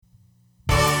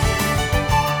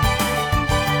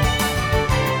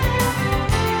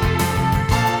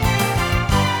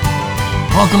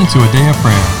Welcome to a day of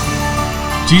prayer.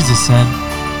 Jesus said,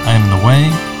 I am the way,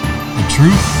 the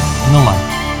truth, and the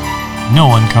life. No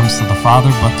one comes to the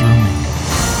Father but through me.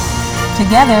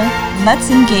 Together, let's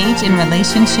engage in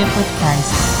relationship with Christ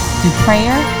through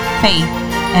prayer, faith,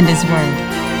 and His Word.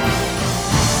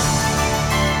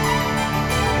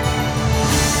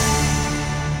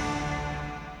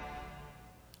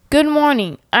 Good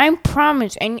morning. I'm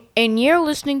Promise, and you're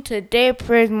listening to Day of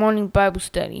Prayer's morning Bible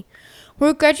study.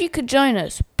 We're glad you could join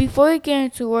us. Before we get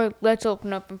into work, let's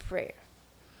open up in prayer.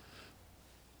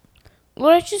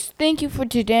 Lord, I just thank you for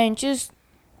today, and just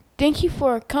thank you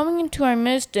for coming into our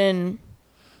midst and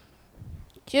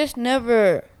just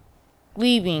never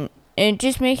leaving, and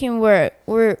just making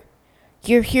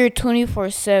you're here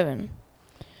 24/7.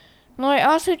 Lord, I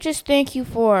also just thank you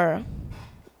for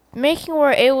making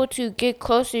we're able to get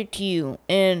closer to you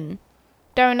and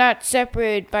that we're not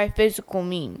separated by physical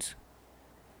means.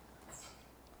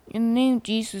 In the name of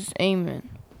Jesus, amen.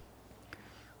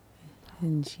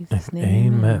 In Jesus'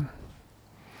 name, Amen.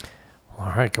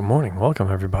 All right, good morning.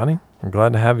 Welcome, everybody. We're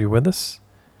glad to have you with us.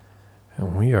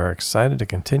 And we are excited to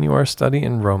continue our study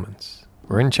in Romans.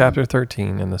 We're in chapter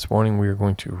 13, and this morning we are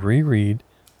going to reread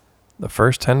the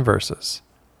first 10 verses.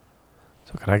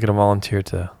 So could I get a volunteer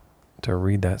to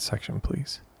read that section,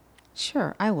 please?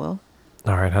 Sure, I will.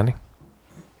 All right, honey.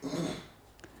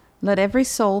 Let every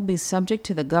soul be subject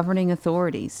to the governing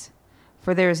authorities,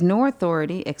 for there is no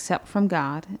authority except from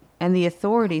God, and the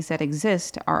authorities that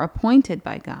exist are appointed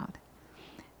by God.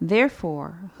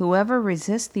 Therefore, whoever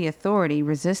resists the authority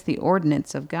resists the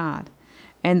ordinance of God,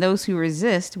 and those who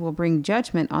resist will bring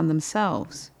judgment on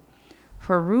themselves.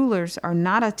 For rulers are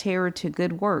not a terror to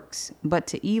good works, but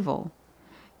to evil.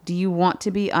 Do you want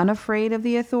to be unafraid of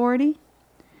the authority?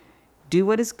 Do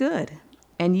what is good,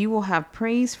 and you will have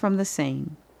praise from the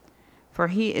same. For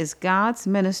he is God's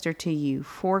minister to you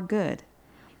for good.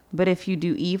 But if you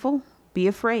do evil, be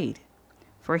afraid,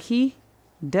 for he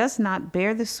does not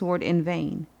bear the sword in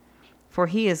vain. For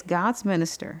he is God's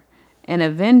minister, an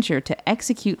avenger to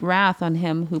execute wrath on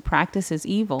him who practices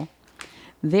evil.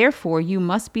 Therefore you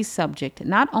must be subject,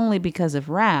 not only because of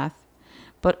wrath,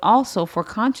 but also for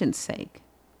conscience sake.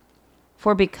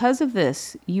 For because of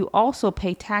this you also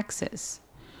pay taxes,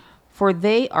 for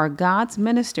they are God's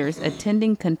ministers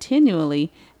attending continually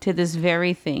to this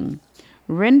very thing.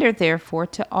 Render therefore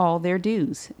to all their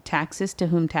dues, taxes to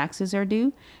whom taxes are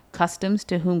due, customs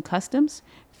to whom customs,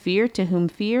 fear to whom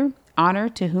fear, honor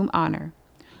to whom honor.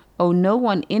 Owe no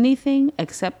one anything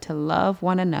except to love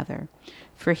one another,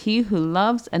 for he who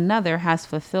loves another has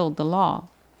fulfilled the law.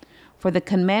 For the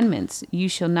commandments, you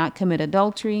shall not commit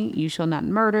adultery, you shall not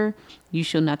murder, you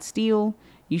shall not steal,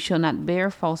 you shall not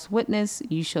bear false witness,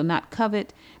 you shall not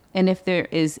covet, and if there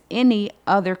is any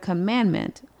other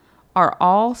commandment, are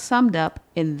all summed up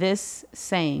in this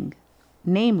saying,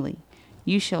 namely,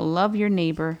 you shall love your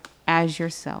neighbor as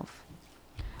yourself.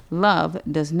 Love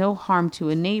does no harm to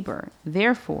a neighbor,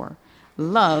 therefore,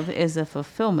 love is a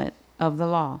fulfillment of the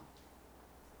law.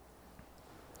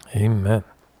 Amen.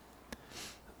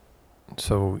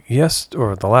 So,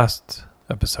 the last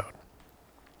episode,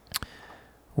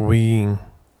 we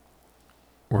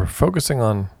were focusing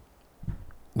on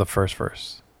the first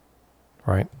verse,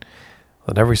 right?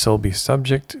 Let every soul be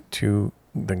subject to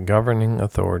the governing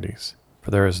authorities,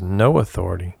 for there is no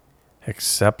authority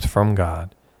except from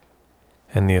God,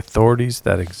 and the authorities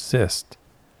that exist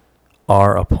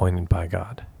are appointed by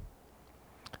God.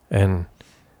 And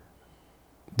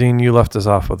Dean, you left us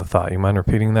off with a thought. You mind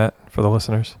repeating that for the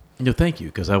listeners? No, thank you,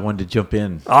 because I wanted to jump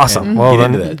in. Awesome. Well,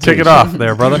 then kick it off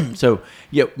there, brother. So,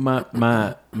 yeah,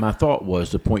 my thought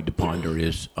was, the point to ponder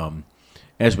is,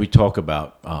 as we talk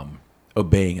about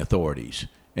obeying authorities,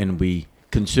 and we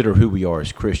consider who we are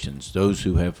as Christians, those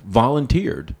who have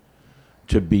volunteered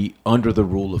to be under the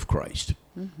rule of Christ.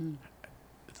 Mm-hmm.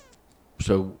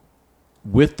 So,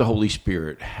 with the Holy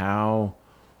Spirit, how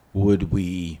would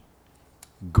we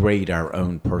grade our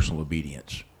own personal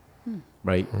obedience?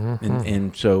 Right? Mm-hmm.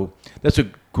 And so that's a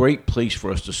great place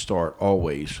for us to start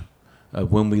always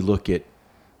when we look at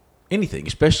anything,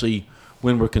 especially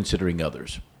when we're considering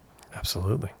others.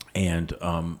 Absolutely. And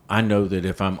I know that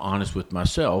if I'm honest with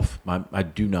myself, I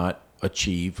do not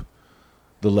achieve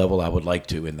the level I would like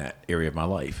to in that area of my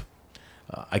life.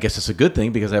 I guess it's a good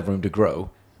thing because I have room to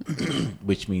grow,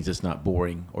 which means it's not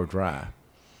boring or dry.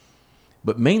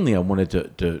 But mainly I wanted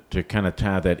to kind of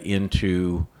tie that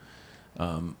into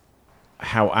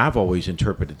how I've always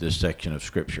interpreted this section of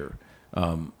Scripture.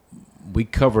 We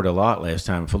covered a lot last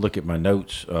time. If I look at my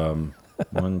notes, 1,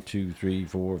 2, 3,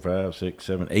 4, 5, 6,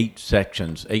 7, 8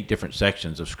 sections, 8 different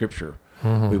sections of Scripture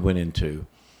we went into.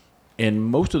 And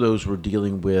most of those were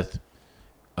dealing with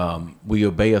we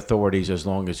obey authorities as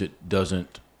long as it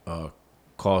doesn't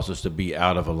cause us to be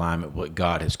out of alignment with what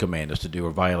God has commanded us to do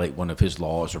or violate one of his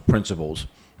laws or principles.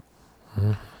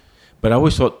 But I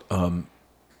always thought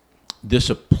this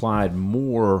applied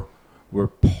more where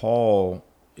Paul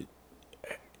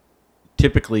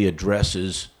typically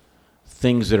addresses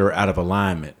things that are out of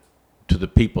alignment to the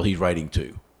people he's writing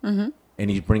to. And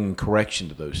he's bringing correction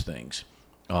to those things.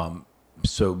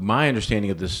 So my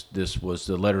understanding of this was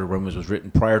the letter to Romans was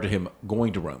written prior to him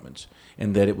going to Romans,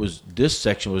 and that this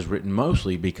section was written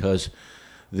mostly because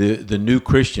the new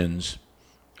Christians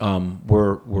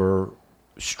were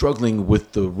struggling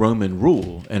with the Roman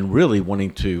rule and really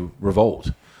wanting to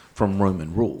revolt from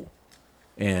Roman rule.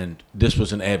 And this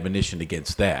was an admonition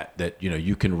against that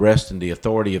you can rest in the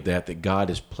authority of that God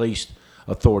has placed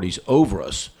authorities over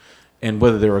us. And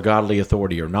whether they're a godly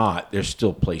authority or not, they're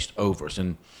still placed over us.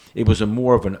 And it was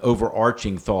more of an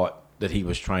overarching thought that he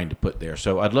was trying to put there.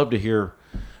 So I'd love to hear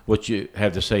what you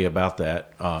have to say about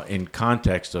that in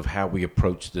context of how we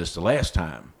approached this the last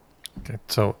time. Okay,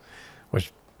 so,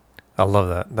 which I love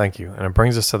that. Thank you. And it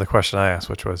brings us to the question I asked,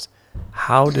 which was,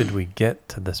 how did we get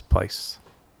to this place?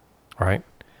 Right?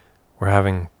 We're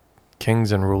having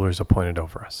kings and rulers appointed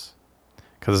over us.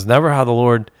 Because it's never how the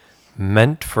Lord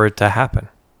meant for it to happen.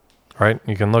 Right?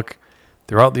 You can look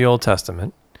throughout the Old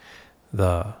Testament,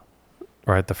 the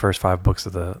first 5 books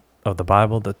of the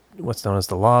Bible, what's known as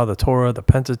the Law, the Torah, the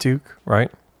Pentateuch, right?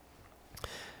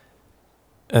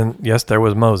 And yes, there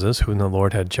was Moses, whom the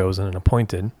Lord had chosen and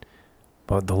appointed,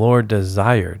 but the Lord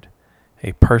desired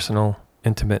a personal,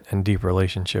 intimate, and deep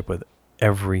relationship with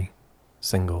every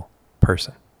single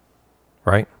person,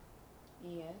 right?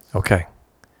 Yes. Okay.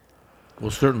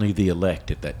 Well, certainly the elect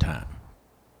at that time.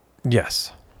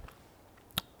 Yes.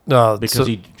 Because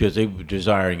they were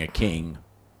desiring a king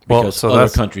because other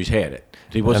countries had it.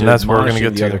 He wasn't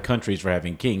admonishing the other countries for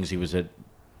having kings. He was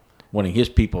wanting his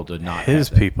people to not have his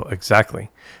people, exactly.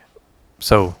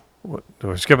 So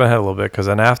we're skipping ahead a little bit because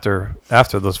then after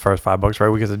those first 5 books, right,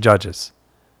 we get to Judges.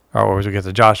 Or we get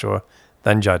to Joshua,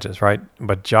 then Judges, right?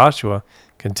 But Joshua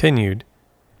continued,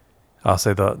 I'll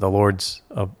say the Lord's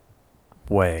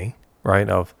way, right,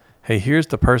 of, hey, here's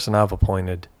the person I've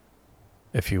appointed,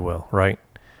 if you will, right?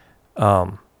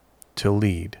 To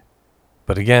lead.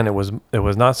 But again, it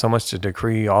was not so much to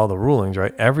decree all the rulings,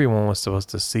 right? Everyone was supposed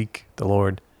to seek the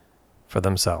Lord for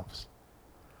themselves.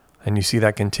 And you see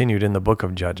that continued in the book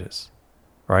of Judges,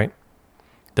 right?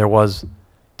 There was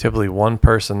typically one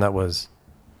person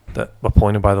that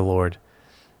appointed by the Lord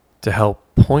to help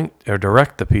point or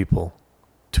direct the people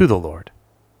to the Lord,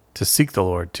 to seek the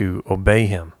Lord, to obey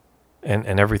him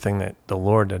and everything that the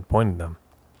Lord had pointed them.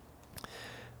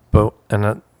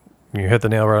 You hit the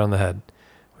nail right on the head.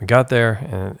 We got there,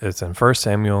 and it's in 1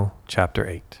 Samuel chapter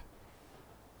 8,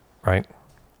 right?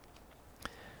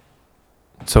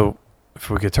 So if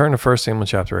we could turn to 1 Samuel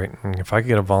chapter 8, and if I could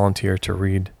get a volunteer to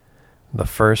read the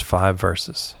first 5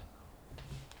 verses.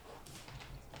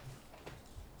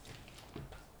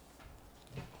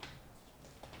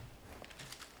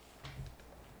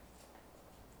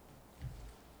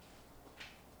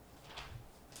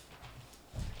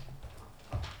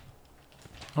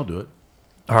 I'll do it.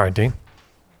 All right, Dean.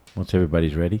 Once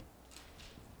everybody's ready.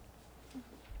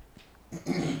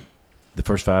 The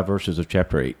first 5 verses of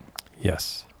chapter 8.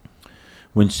 Yes.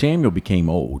 When Samuel became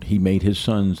old, he made his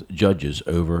sons judges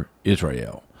over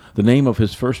Israel. The name of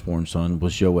his firstborn son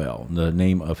was Joel, and the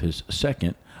name of his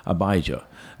second, Abijah.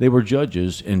 They were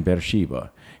judges in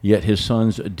Beersheba. Yet his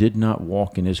sons did not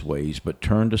walk in his ways, but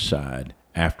turned aside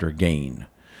after gain.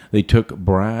 They took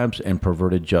bribes and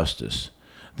perverted justice.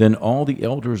 Then all the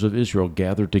elders of Israel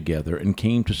gathered together and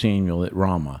came to Samuel at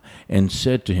Ramah and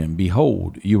said to him,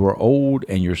 Behold, you are old,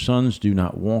 and your sons do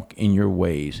not walk in your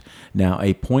ways. Now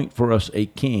appoint for us a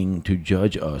king to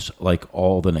judge us like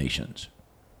all the nations.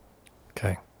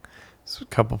 Okay. So a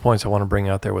couple points I want to bring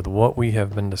out there with what we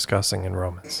have been discussing in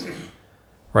Romans.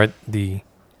 Right? The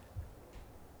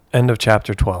end of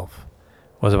chapter 12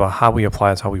 was about how we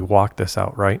apply this, how we walk this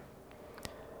out, right?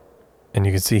 And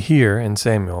you can see here in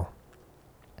Samuel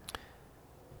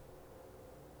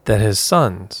that his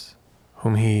sons,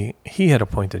 whom he had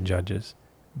appointed judges,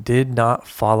 did not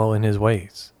follow in his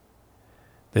ways.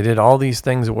 They did all these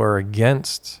things that were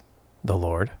against the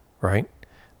Lord, right?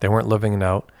 They weren't living it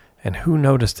out. And who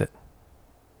noticed it?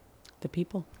 The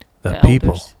people. The elders.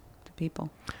 people. The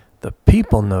people. The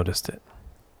people noticed it.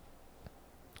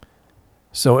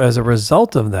 So as a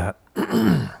result of that,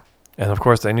 and of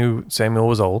course they knew Samuel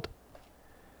was old,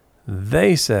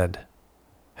 they said,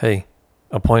 hey,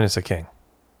 appoint us a king.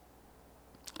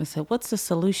 I said, what's the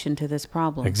solution to this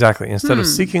problem? Exactly. Instead of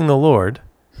seeking the Lord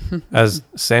as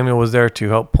Samuel was there to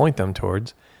help point them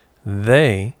towards,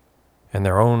 they, in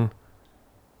their own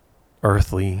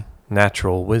earthly,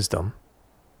 natural wisdom,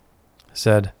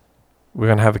 said, we're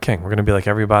going to have a king. We're going to be like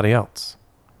everybody else.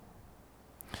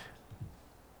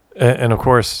 And of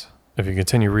course, if you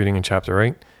continue reading in chapter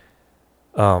 8,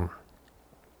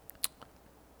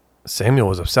 Samuel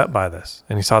was upset by this,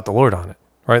 and he sought the Lord on it,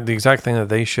 right? The exact thing that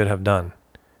they should have done,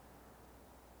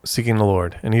 seeking the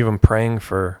Lord, and even praying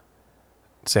for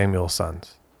Samuel's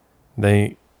sons.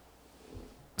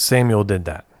 Samuel did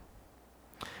that.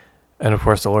 And of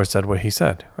course, the Lord said what he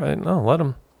said, right? No,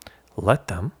 let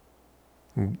them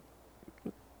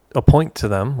appoint to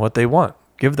them what they want.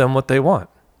 Give them what they want.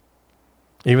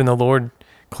 Even the Lord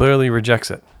clearly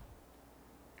rejects it,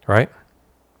 right?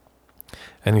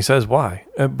 And he says why.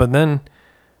 But then,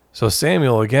 so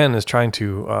Samuel again is trying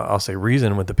to, I'll say,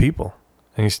 reason with the people.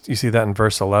 And you see that in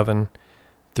verse 11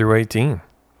 through 18.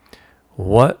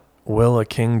 What will a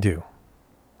king do?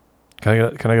 Can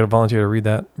I get a volunteer to read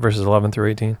that? Verses 11 through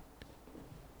 18.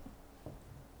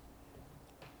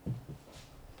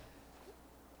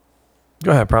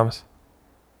 Go ahead, promise.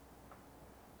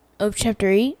 Of chapter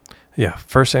 8? Yeah,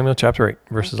 1 Samuel chapter 8,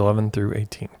 verses 11 through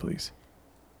 18, please.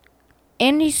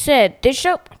 And he said, This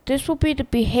will be the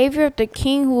behavior of the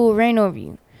king who will reign over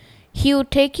you. He will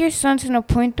take your sons and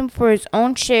appoint them for his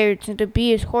own chariots and to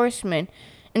be his horsemen,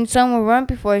 and some will run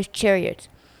before his chariots.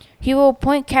 He will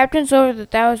appoint captains over the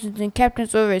thousands and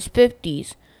captains over his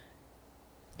 50s.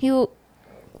 He will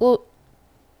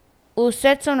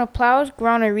set some to plow his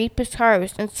ground and reap his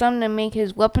harvest, and some to make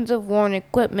his weapons of war and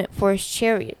equipment for his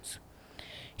chariots.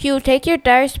 He will take your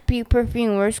dyers to be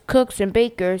perfumers, cooks, and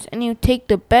bakers, and he will take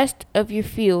the best of your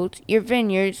fields, your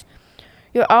vineyards,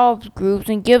 your olive groves,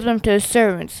 and give them to his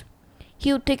servants.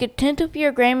 He will take a tenth of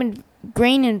your grain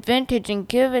and vintage and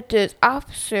give it to his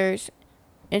officers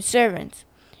and servants.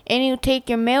 And he will take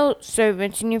your male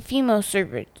servants and your female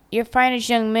servants, your finest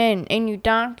young men and your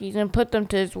donkeys, and put them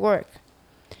to his work.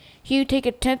 He will take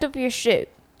a tenth of your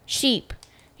sheep.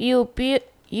 You will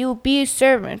be his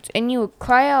servants, and you will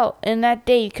cry out in that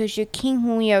day because your king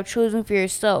whom you have chosen for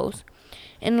yourselves,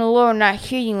 and the Lord will not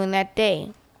hear you in that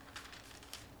day.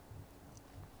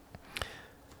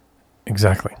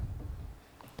 Exactly.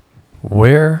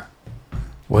 Where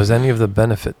was any of the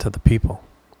benefit to the people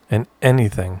in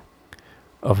anything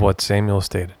of what Samuel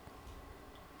stated?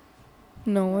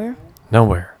 Nowhere.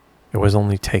 Nowhere. It was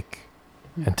only take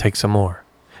and take some more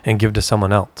and give to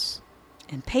someone else.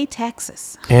 And pay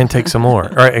taxes. And take some more.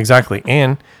 Right, exactly.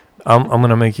 And I'm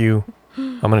going to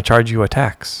charge you a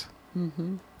tax.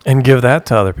 Mm-hmm. And give that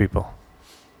to other people.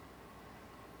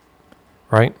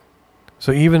 Right?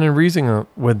 So even in reasoning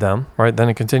with them, right, then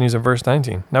it continues in verse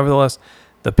 19. Nevertheless,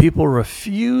 the people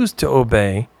refused to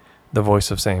obey the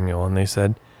voice of Samuel, and they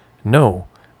said, no,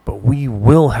 but we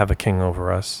will have a king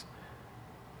over us,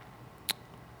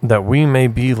 that we may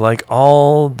be like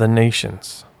all the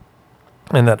nations,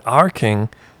 and that our king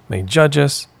may judge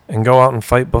us and go out and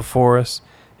fight before us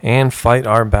and fight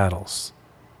our battles.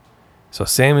 So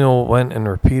Samuel went and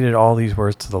repeated all these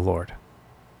words to the Lord.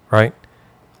 Right?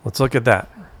 Let's look at that.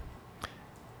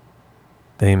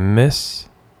 They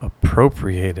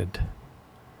misappropriated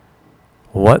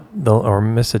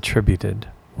misattributed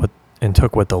and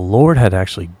took what the Lord had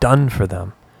actually done for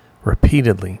them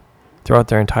repeatedly throughout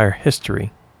their entire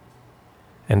history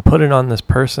and put it on this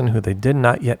person who they did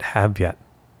not yet have yet.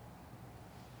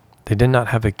 They did not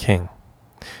have a king,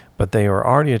 but they were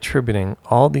already attributing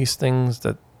all these things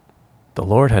that the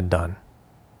Lord had done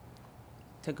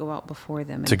To go out before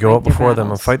them.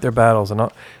 And fight their battles and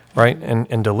all, right,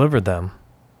 and deliver them,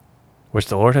 which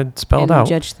the Lord had spelled and out.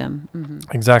 Judge them. Mm-hmm.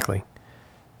 Exactly.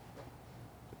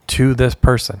 To this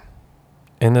person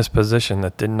in this position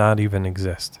that did not even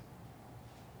exist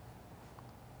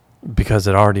because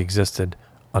it already existed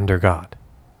under God.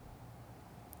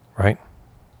 Right?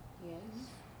 Yes.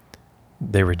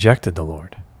 They rejected the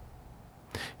Lord.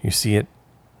 You see it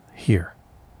here.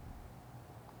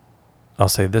 I'll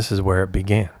say this is where it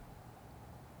began.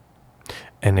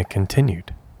 And it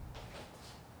continued.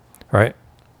 Right?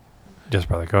 Yes,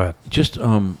 brother, go ahead. Just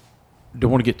don't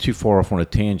want to get too far off on a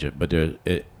tangent, but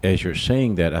as you're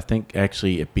saying that, I think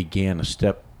actually it began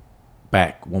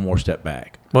one more step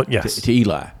back. Well, yes. To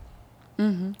Eli.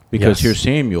 Mm-hmm. Because Yes. here's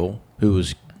Samuel, who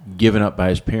was given up by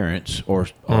his parents or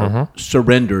Mhm.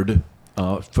 surrendered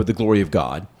for the glory of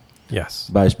God Yes.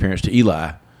 by his parents to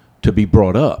Eli to be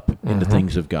brought up in the Mhm.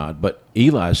 things of God. But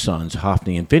Eli's sons,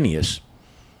 Hophni and Phinehas,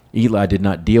 Eli did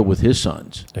not deal with his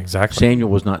sons. Exactly. Samuel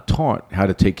was not taught how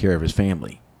to take care of his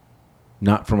family,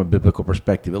 not from a biblical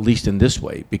perspective, at least in this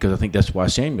way, because I think that's why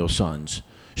Samuel's sons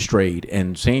strayed,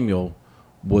 and Samuel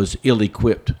was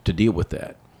ill-equipped to deal with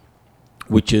that,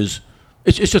 which is,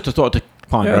 it's just a thought to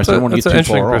ponder. I don't want to get an too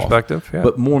interesting far off. perspective. Yeah.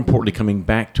 But more importantly, coming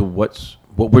back to what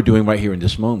we're doing right here in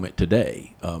this moment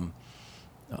today.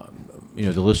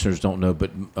 The listeners don't know,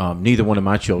 but neither one of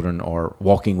my children are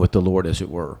walking with the Lord, as it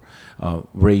were.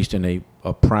 Raised in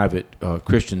a private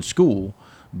Christian school,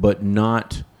 but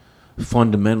not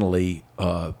fundamentally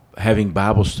having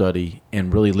Bible study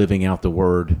and really living out the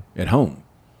Word at home.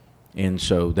 And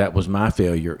so that was my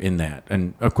failure in that.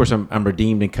 And of course, I'm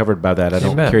redeemed and covered by that. I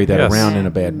don't Amen. carry that Yes. around in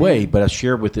a bad way, but I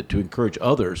share with it to encourage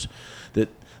others that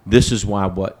this is why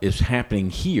what is happening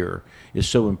here is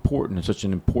so important and such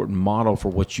an important model for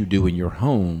what you do in your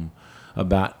home,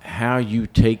 about how you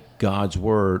take God's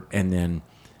Word and then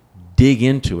dig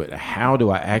into it. How do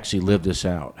I actually live this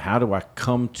out? How do I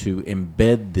come to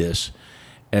embed this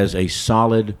as a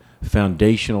solid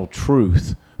foundational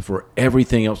truth for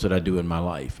everything else that I do in my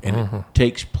life? And it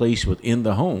takes place within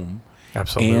the home.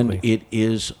 Absolutely. And it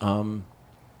is,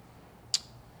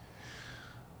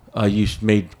 you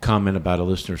made comment about a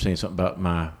listener saying something about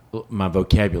my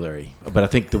vocabulary, but I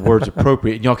think the word's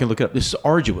appropriate. And y'all can look it up. This is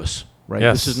arduous, right?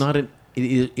 Yes. This is not it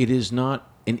is not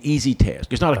an easy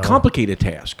task. It's not a complicated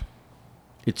task.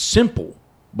 It's simple,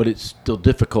 but it's still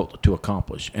difficult to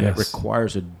accomplish, and it Yes.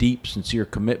 requires a deep, sincere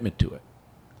commitment to it.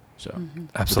 So,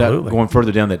 Absolutely. without going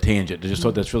further down that tangent, I just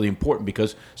thought that's really important,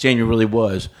 because Samuel really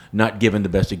was not given the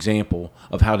best example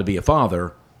of how to be a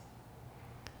father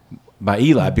by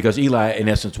Eli, because Eli, in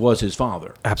essence, was his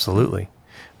father. Absolutely.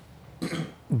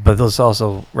 But let's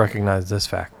also recognize this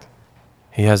fact.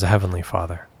 He has a heavenly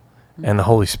Father and the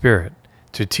Holy Spirit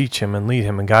to teach him and lead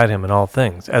him and guide him in all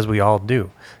things, as we all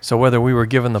do. So whether we were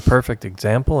given the perfect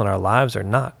example in our lives or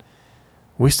not,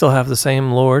 we still have the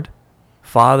same Lord,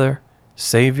 Father,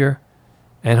 Savior,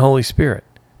 and Holy Spirit.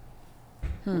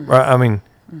 Right? I mean,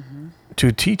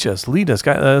 to teach us, lead us,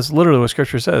 guide. That's literally what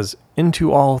Scripture says,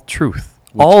 into all truth.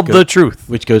 The truth.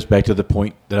 Which goes back to the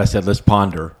point that I said, let's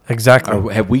ponder.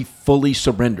 Exactly. Have we fully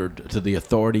surrendered to the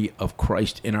authority of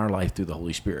Christ in our life through the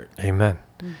Holy Spirit? Amen.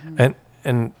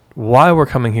 And why we're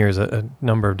coming here is a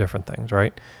number of different things,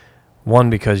 right? One,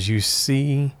 because you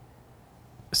see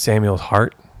Samuel's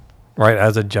heart, right,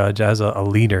 as a judge, as a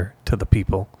leader to the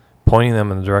people, pointing them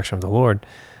in the direction of the Lord.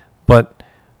 But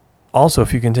also,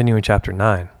 if you continue in chapter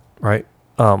 9, right,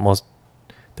 there was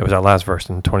that last verse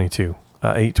in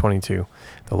 8:22.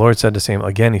 The Lord said to Samuel,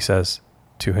 again he says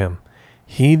to him,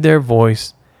 heed their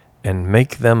voice and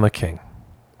make them a king.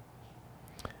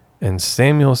 And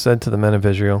Samuel said to the men of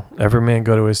Israel, every man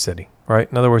go to his city, right?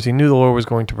 In other words, he knew the Lord was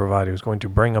going to provide. He was going to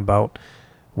bring about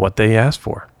what they asked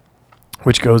for,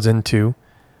 which goes into,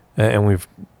 and we've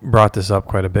brought this up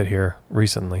quite a bit here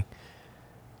recently,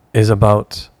 is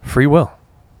about free will.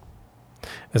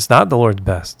 It's not the Lord's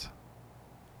best.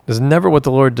 It's never what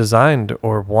the Lord designed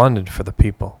or wanted for the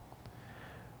people,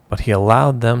 but he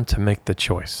allowed them to make the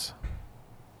choice.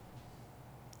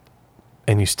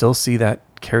 And you still see that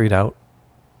carried out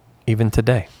even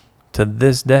today. To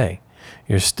this day,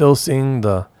 you're still seeing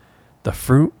the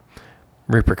fruit,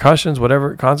 repercussions,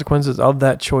 whatever consequences of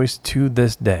that choice to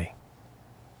this day.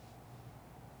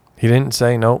 He didn't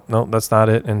say, no, that's not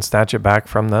it, and snatch it back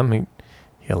from them.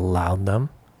 He allowed them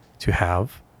to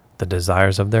have the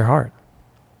desires of their heart.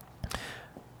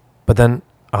 But then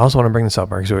I also want to bring this up,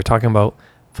 Mark, because we were talking about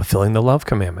fulfilling the love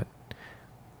commandment.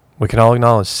 We can all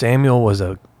acknowledge Samuel was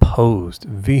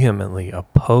vehemently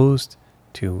opposed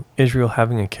to Israel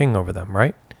having a king over them,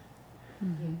 right?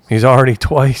 Mm-hmm. He's already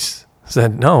twice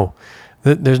said, no,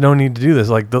 there's no need to do this.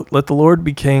 Like, let the Lord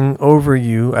be king over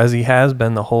you as he has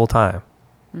been the whole time,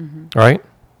 right?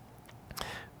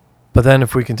 But then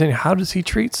if we continue, how does he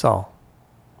treat Saul?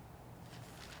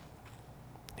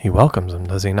 He welcomes him,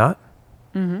 does he not?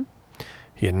 Mm-hmm.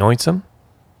 He anoints him,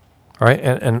 right?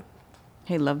 And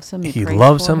he loves him. He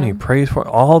loves him. He prays for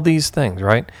him. All these things,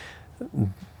 right?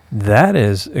 That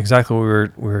is exactly what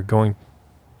we were going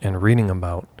and reading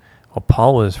about. What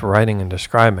Paul was writing and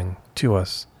describing to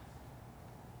us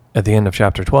at the end of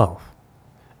chapter 12,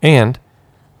 and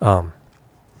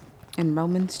in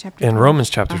Romans chapter 12. In Romans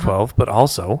chapter 12, but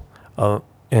also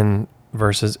in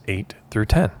verses 8 through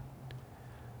 10.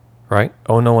 Right?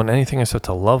 Owe no one anything except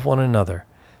to love one another,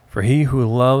 for he who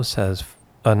loves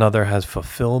another has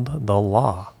fulfilled the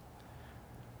law.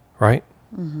 Right?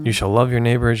 Mm-hmm. You shall love your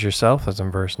neighbor as yourself, as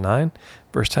in verse 9.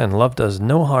 Verse 10, love does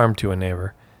no harm to a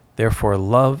neighbor. Therefore,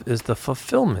 love is the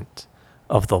fulfillment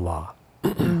of the law.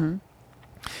 Mm-hmm.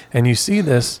 And you see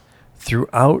this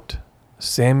throughout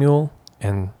Samuel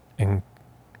and soon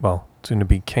to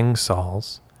be King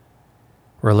Saul's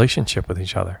relationship with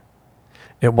each other.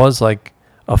 It was like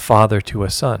a father to a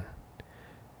son.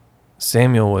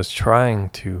 Samuel was trying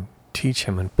to teach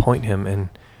him and point him in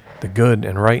the good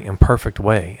and right and perfect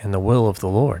way and the will of the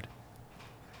Lord,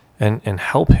 and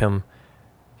help him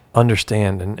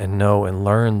understand and know and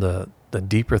learn the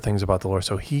deeper things about the Lord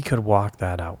so he could walk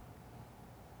that out.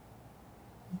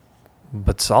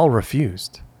 But Saul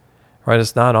refused, right?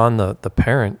 It's not on the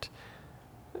parent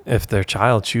if their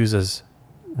child chooses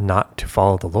not to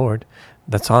follow the Lord.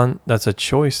 That's a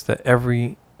choice that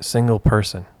every single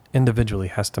person individually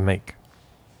has to make,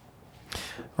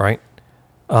 right?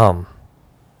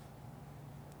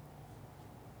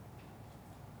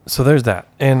 So there's that.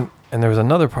 And there was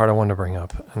another part I wanted to bring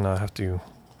up, and I have to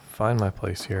find my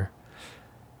place here.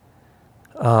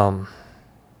 And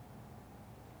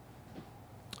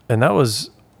that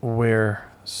was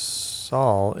where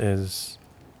Saul is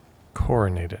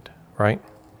coronated, right?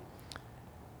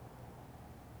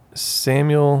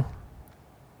 Samuel,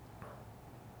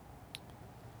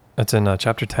 that's in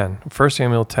chapter 10. 1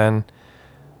 Samuel 10,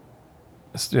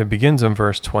 it begins in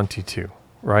verse 22,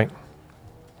 right?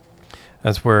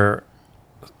 That's where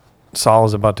Saul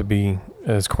is about to be,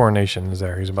 his coronation is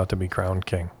there. He's about to be crowned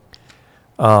king.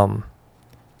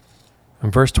 In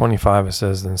verse 25, it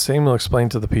says, Then Samuel explained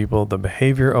to the people the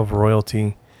behavior of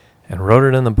royalty and wrote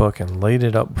it in the book and laid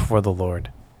it up before the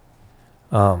Lord.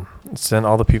 Sent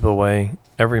all the people away,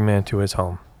 every man to his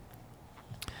home.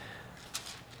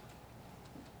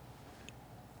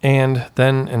 And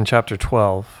then in chapter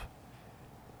 12,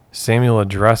 Samuel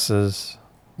addresses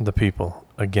the people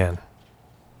again,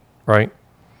 right?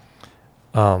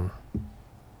 And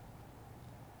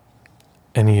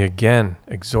he again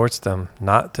exhorts them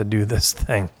not to do this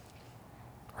thing,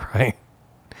 right?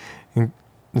 And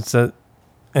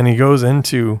he goes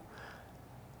into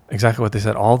exactly what they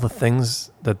said, all the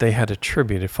things that they had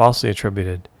falsely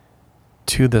attributed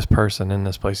to this person in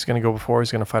this place. He's going to go before,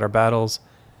 he's going to fight our battles.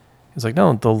 He's like,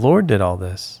 no, the Lord did all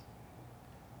this.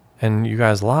 And you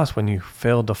guys lost when you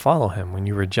failed to follow him, when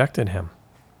you rejected him.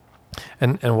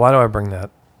 And why do I bring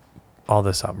all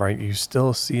this up, right? You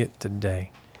still see it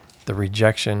today, the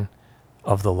rejection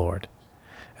of the Lord.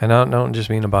 And I don't just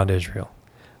mean about Israel.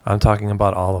 I'm talking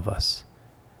about all of us.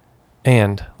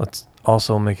 And let's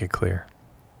also make it clear,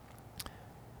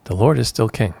 the Lord is still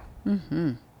king.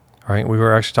 Mm-hmm. Right? We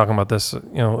were actually talking about this,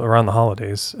 around the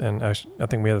holidays, and I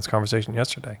think we had this conversation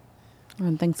yesterday.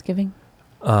 On Thanksgiving?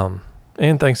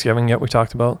 And Thanksgiving, we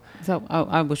talked about. So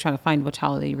I was trying to find which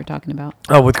holiday you were talking about.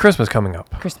 Oh, with Christmas coming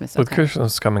up. Christmas, With okay.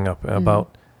 Christmas coming up,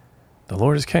 about the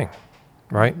Lord is king,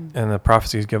 right? Mm-hmm. And the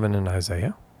prophecy is given in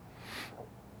Isaiah.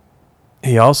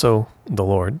 He also, the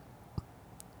Lord,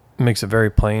 makes it very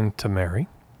plain to Mary,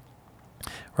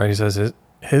 right? He says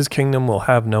his kingdom will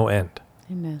have no end.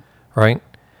 Amen. Right?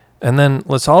 And then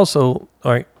let's also,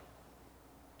 right,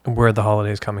 where the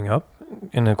holiday is coming up,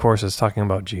 and of course it's talking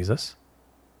about Jesus.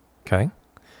 Okay?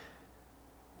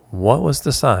 What was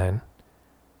the sign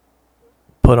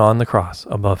put on the cross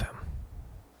above him?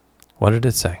 What did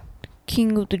it say?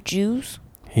 King of the Jews?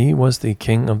 He was the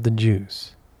King of the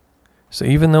Jews. So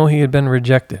even though he had been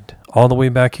rejected all the way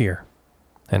back here,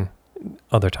 and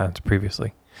other times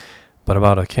previously, but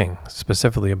about a king,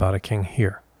 specifically about a king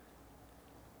here,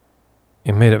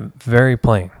 it made it very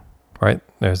plain, right?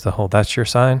 There's the whole, that's your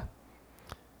sign.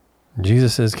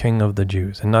 Jesus is King of the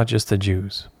Jews, and not just the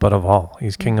Jews, but of all.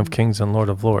 He's King of Kings and Lord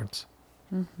of Lords.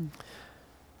 Mm-hmm.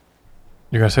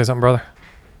 You gonna say something, brother?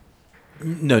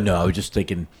 No, I was just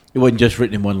thinking it wasn't just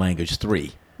written in one language,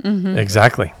 3. Mm-hmm.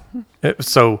 Exactly.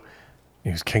 So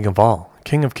he's King of all,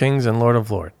 King of Kings and Lord of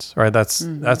Lords, right? That's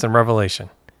in Revelation.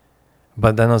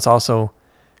 But then let's also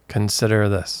consider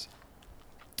this,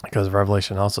 because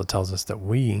Revelation also tells us that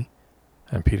we,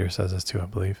 and Peter says this too, I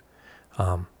believe,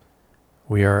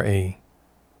 we are a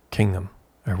kingdom,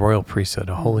 a royal priesthood,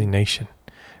 a holy nation,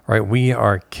 right? We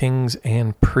are kings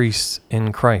and priests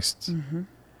in Christ. Mm-hmm.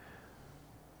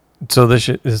 So this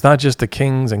is not just the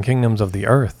kings and kingdoms of the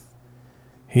earth.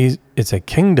 It's a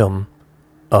kingdom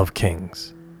of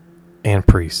kings and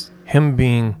priests. Him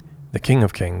being the King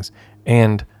of Kings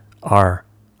and our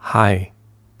high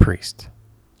priest.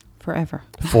 Forever,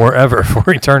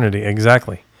 for eternity,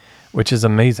 exactly, which is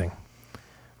amazing.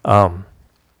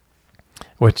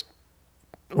 Which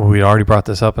we already brought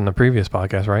this up in the previous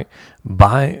podcast, right?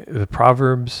 By the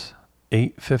Proverbs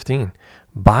 8:15,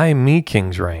 by me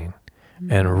kings reign,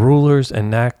 and rulers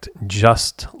enact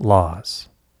just laws.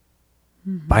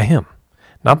 Mm-hmm. By him,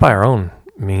 not by our own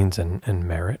means and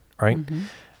merit, right?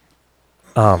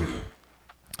 Mm-hmm.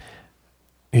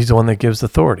 He's the one that gives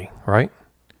authority, right?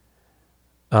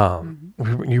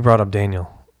 You brought up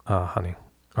Daniel, honey,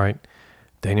 right?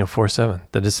 Daniel 4:7.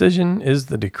 The decision is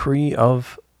the decree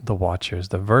of the watchers.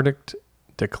 The verdict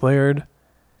declared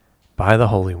by the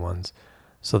holy ones,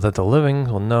 so that the living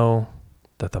will know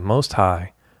that the Most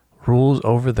High rules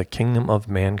over the kingdom of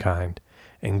mankind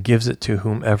and gives it to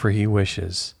whomever he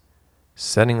wishes,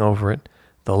 setting over it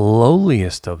the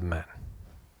lowliest of men.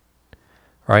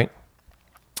 Right?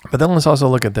 But then let's also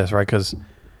look at this, right? Because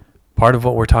part of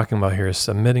what we're talking about here is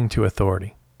submitting to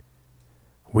authority.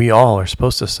 We all are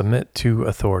supposed to submit to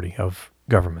authority of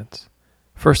governments.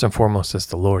 First and foremost is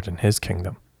the Lord and his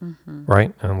kingdom,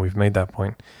 right? And we've made that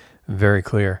point very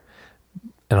clear.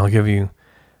 And I'll give you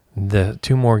the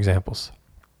two more examples.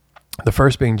 The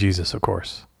first being Jesus, of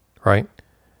course, right?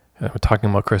 And we're talking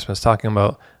about Christmas, talking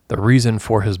about the reason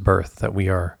for his birth that we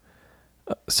are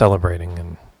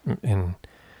celebrating, and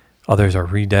others are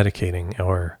rededicating,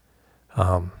 or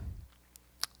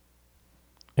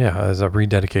as a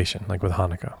rededication, like with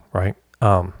Hanukkah, right?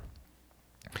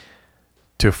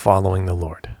 To following the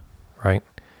Lord, right?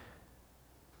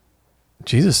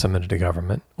 Jesus submitted to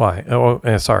government. Why?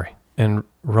 In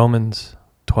Romans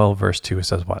 12, verse 2, it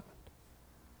says what?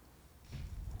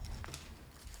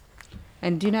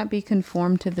 And do not be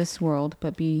conformed to this world,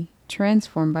 but be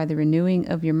transformed by the renewing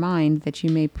of your mind, that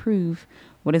you may prove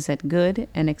what is that good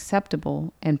and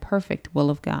acceptable and perfect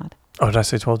will of God. Oh, did I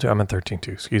say 12 2? I meant 13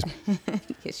 2. Excuse me.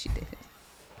 Yes, you did.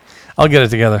 I'll get it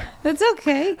together. That's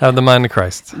okay. Have the mind of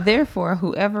Christ. Therefore,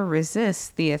 whoever resists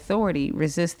the authority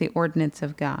resists the ordinance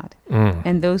of God.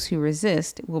 And those who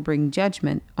resist will bring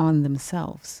judgment on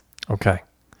themselves. Okay.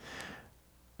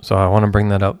 So I want to bring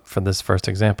that up for this first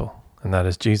example, and that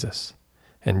is Jesus.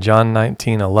 In John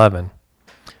 19:11,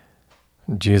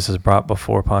 Jesus is brought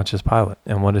before Pontius Pilate.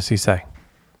 And what does he say?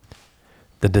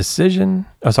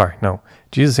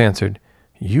 Jesus answered,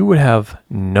 "You would have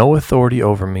no authority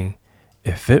over me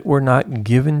if it were not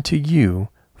given to you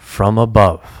from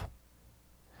above.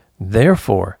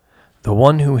 Therefore, the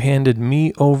one who handed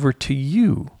me over to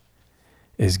you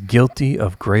is guilty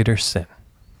of greater sin."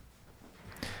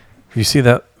 You see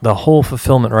that the whole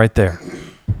fulfillment right there.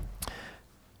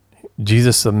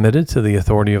 Jesus submitted to the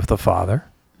authority of the Father.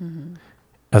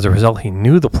 As a result, he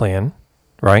knew the plan,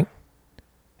 right?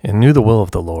 And knew the will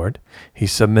of the Lord. He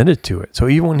submitted to it. So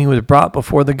even when he was brought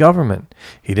before the government,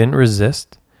 he didn't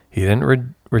resist. He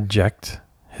didn't reject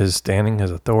his standing, his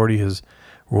authority, his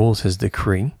rules, his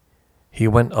decree. He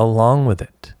went along with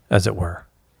it, as it were.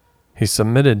 He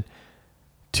submitted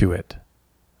to it,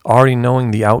 already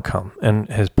knowing the outcome and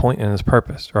his point and his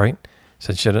purpose, right?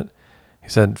 He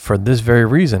said, for this very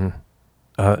reason,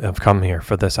 I've come here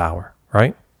for this hour,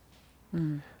 right?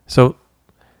 So,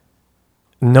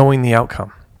 knowing the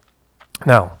outcome.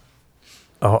 Now,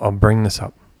 I'll bring this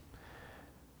up.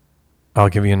 I'll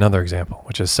give you another example,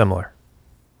 which is similar.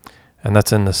 And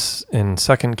that's in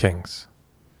 2 Kings,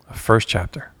 the first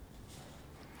chapter.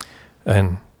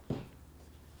 And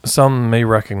some may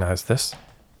recognize this.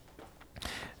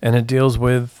 And it deals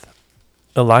with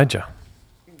Elijah.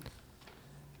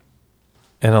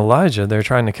 And Elijah, they're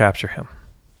trying to capture him.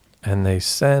 And they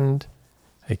send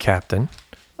a captain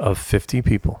of 50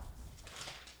 people.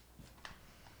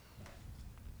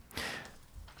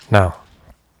 Now,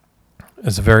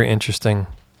 it's a very interesting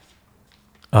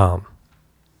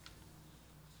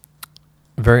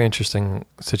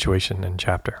situation and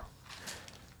chapter.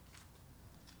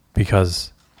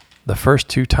 Because the first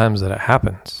two times that it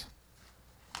happens,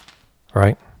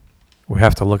 right, we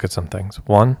have to look at some things.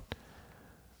 One,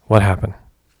 what happened?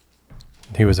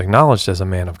 He was acknowledged as a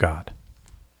man of God.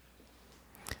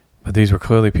 But these were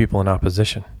clearly people in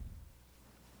opposition.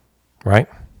 Right?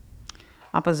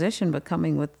 Opposition, but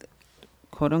coming with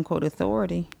quote-unquote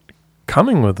authority.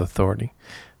 Coming with authority.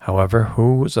 However,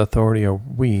 whose authority are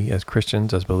we as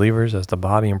Christians, as believers, as the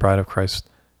body and bride of Christ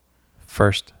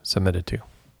first submitted to?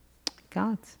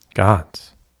 God's.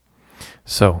 God's.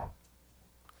 So,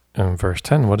 in verse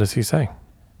 10, what does he say?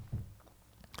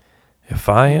 If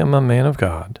I am a man of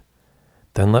God,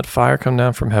 then let fire come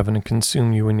down from heaven and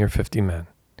consume you and your 50 men.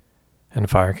 And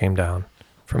fire came down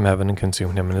from heaven and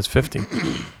consumed him and his 50.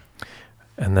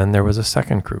 And then there was a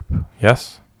second group.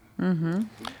 Yes? Mm-hmm.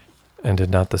 And did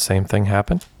not the same thing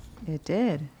happen? It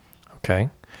did. Okay.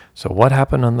 So what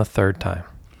happened on the third time?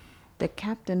 The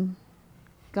captain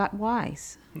got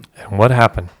wise. And what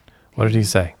happened? What did he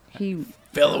say? He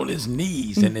fell on his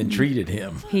knees and entreated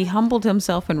him. He humbled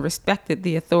himself and respected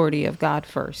the authority of God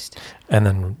first. And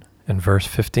then in verse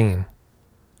 15,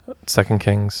 2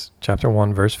 Kings chapter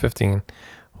 1, verse 15,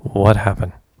 what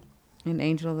happened? An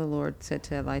angel of the Lord said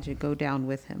to Elijah, go down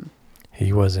with him.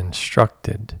 He was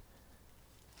instructed.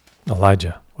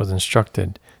 Elijah was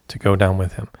instructed to go down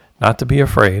with him, not to be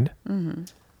afraid. Mm-hmm.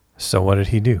 So what did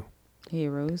he do? He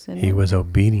arose and he was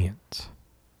obedient.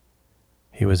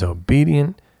 He was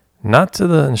obedient, not to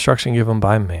the instruction given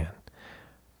by man,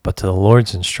 but to the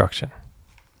Lord's instruction.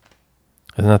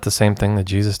 Isn't that the same thing that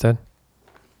Jesus did?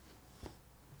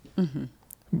 Mm-hmm.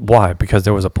 Why? Because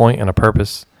there was a point and a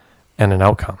purpose and an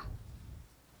outcome.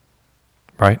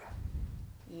 Right?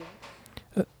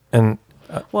 And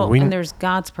Well, and there's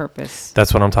God's purpose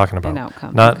that's what I'm talking about. and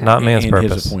outcome. Not Okay. not man's in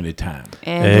purpose. his appointed time.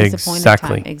 And his appointed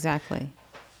Exactly. time. Exactly.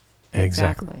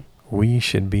 Exactly. We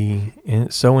should be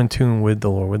so in tune with the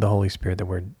Lord, with the Holy Spirit, that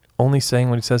we're only saying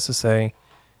what he says to say,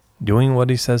 doing what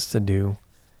he says to do,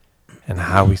 and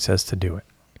how he says to do it.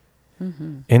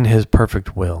 Mm-hmm. In his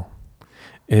perfect will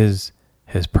is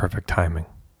his perfect timing.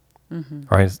 Mm-hmm.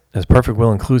 Right? His perfect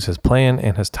will includes his plan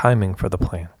and his timing for the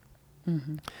plan,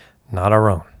 Mm-hmm. not our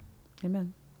own.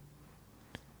 Amen.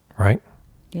 Right?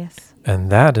 Yes. And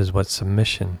that is what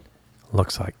submission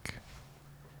looks like.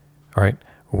 All right?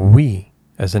 We,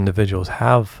 as individuals,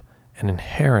 have an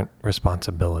inherent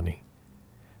responsibility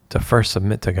to first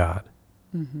submit to God.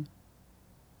 Mm-hmm.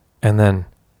 And then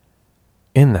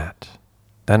in that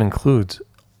includes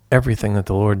everything that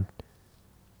the Lord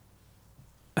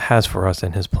has for us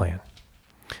in his plan,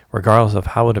 regardless of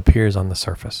how it appears on the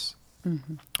surface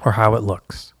Mm-hmm. or how it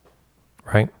looks.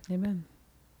 Right? Amen.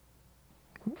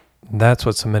 That's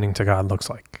what submitting to God looks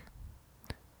like,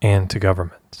 and to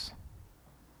governments.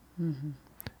 Mm-hmm.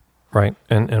 Right?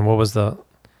 And what was the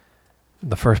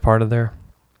first part of there?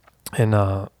 In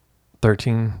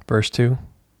 13 verse 2,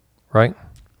 right?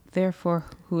 Therefore,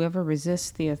 whoever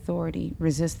resists the authority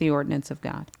resists the ordinance of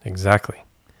God. Exactly.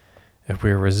 If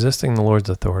we're resisting the Lord's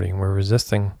authority, and we're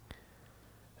resisting,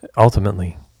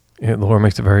 ultimately, the Lord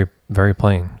makes it very, very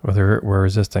plain, whether we're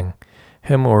resisting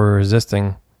him or we're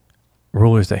resisting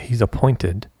rulers that he's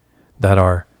appointed that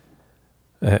are,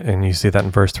 and you see that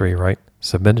in verse 3, right?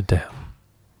 Submitted to him,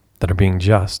 that are being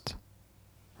just,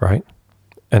 right?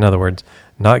 In other words,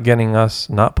 not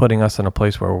putting us in a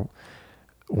place where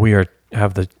we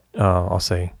have the, I'll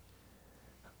say,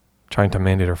 trying to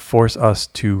mandate or force us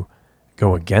to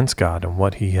go against God and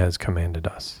what he has commanded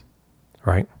us,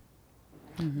 right?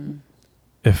 Mm-hmm.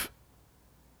 If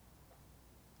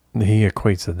he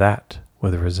equates that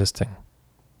with resisting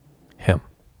him,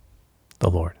 the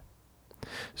Lord.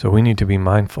 So we need to be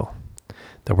mindful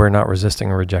that we're not resisting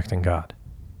or rejecting God,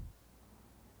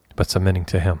 but submitting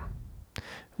to him.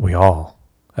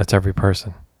 That's every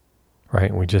person,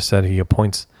 right? We just said he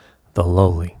appoints the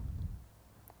lowly,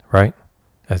 right,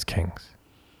 as kings.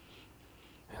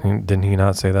 Didn't he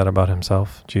not say that about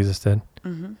himself? Jesus did?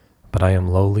 Mm-hmm. But I am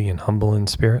lowly and humble in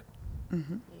spirit.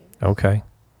 Mm-hmm. Okay.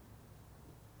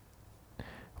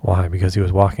 Why? Because he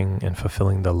was walking and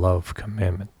fulfilling the love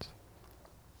commandment.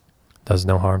 Does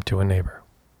no harm to a neighbor,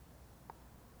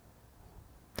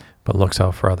 but looks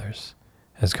out for others,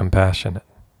 is compassionate,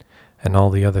 and all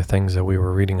the other things that we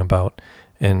were reading about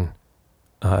in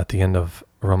at the end of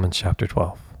Romans chapter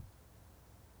 12.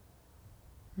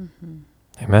 Mm-hmm.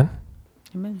 Amen?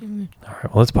 Amen. All right,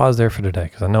 well, let's pause there for today,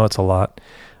 because I know it's a lot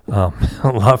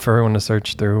for everyone to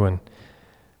search through, and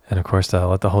of course,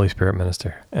 let the Holy Spirit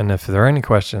minister. And if there are any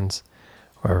questions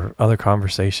or other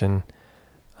conversation,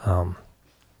 or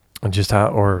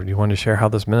you want to share how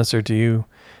this ministered to you,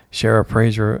 share a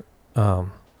praise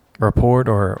report,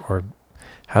 or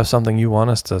have something you want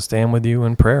us to stand with you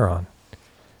in prayer on,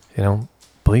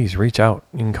 please reach out.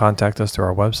 You can contact us through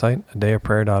our website,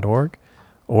 adayofprayer.org,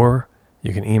 or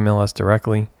you can email us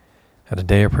directly at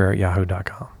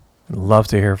adayofprayer@yahoo.com. We'd love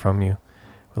to hear from you.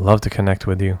 We'd love to connect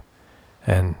with you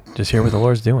and just hear what the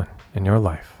Lord's doing in your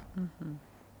life. Mm-hmm.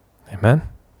 Amen?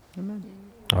 Amen.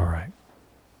 All right.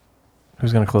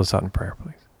 Who's going to close us out in prayer,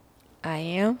 please? I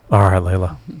am. All right,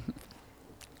 Layla.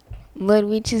 Lord,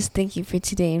 we just thank you for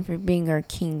today and for being our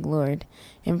King, Lord,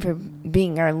 and for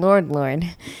being our Lord.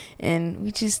 And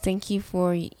we just thank you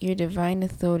for your divine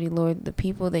authority, Lord, the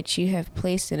people that you have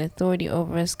placed in authority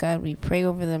over us, God. We pray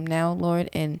over them now, Lord,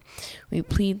 and we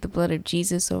plead the blood of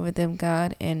Jesus over them,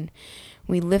 God, and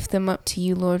we lift them up to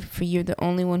you, Lord, for you're the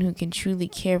only one who can truly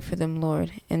care for them,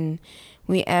 Lord. And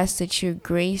we ask that your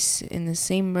grace and the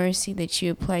same mercy that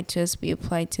you applied to us be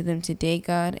applied to them today,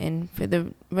 God, and for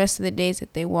the rest of the days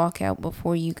that they walk out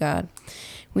before you, God.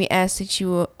 We ask that you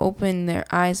will open their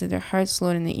eyes of their hearts,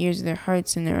 Lord, and the ears of their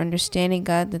hearts and their understanding,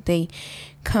 God, that they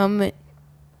come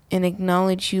and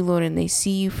acknowledge you, Lord, and they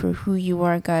see you for who you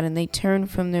are, God, and they turn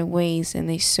from their ways and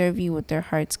they serve you with their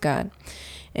hearts, God.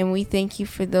 And we thank you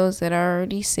for those that are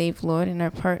already saved, Lord, and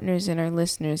our partners and our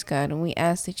listeners, God. And we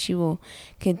ask that you will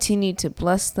continue to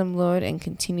bless them, Lord, and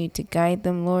continue to guide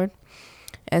them, Lord,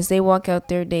 as they walk out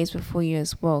their days before you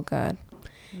as well, God.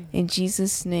 In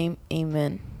Jesus' name,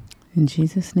 amen. In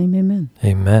Jesus' name, amen.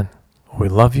 Amen. We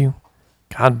love you.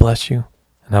 God bless you,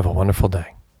 and have a wonderful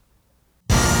day.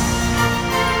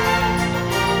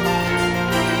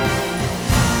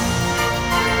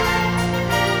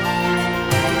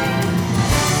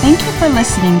 Thank you for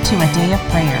listening to A Day of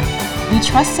Prayer. We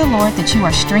trust the Lord that you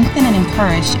are strengthened and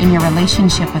encouraged in your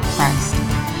relationship with Christ.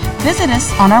 Visit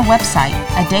us on our website,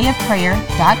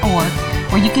 adayofprayer.org,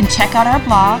 where you can check out our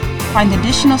blog, find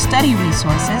additional study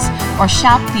resources, or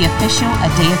shop the official A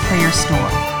Day of Prayer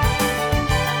store.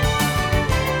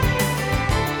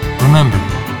 Remember,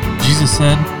 Jesus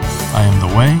said, I am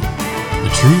the way,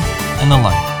 the truth, and the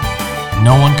life.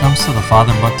 No one comes to the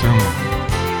Father but through me.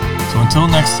 So until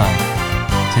next time,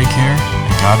 take care,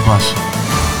 and God bless you.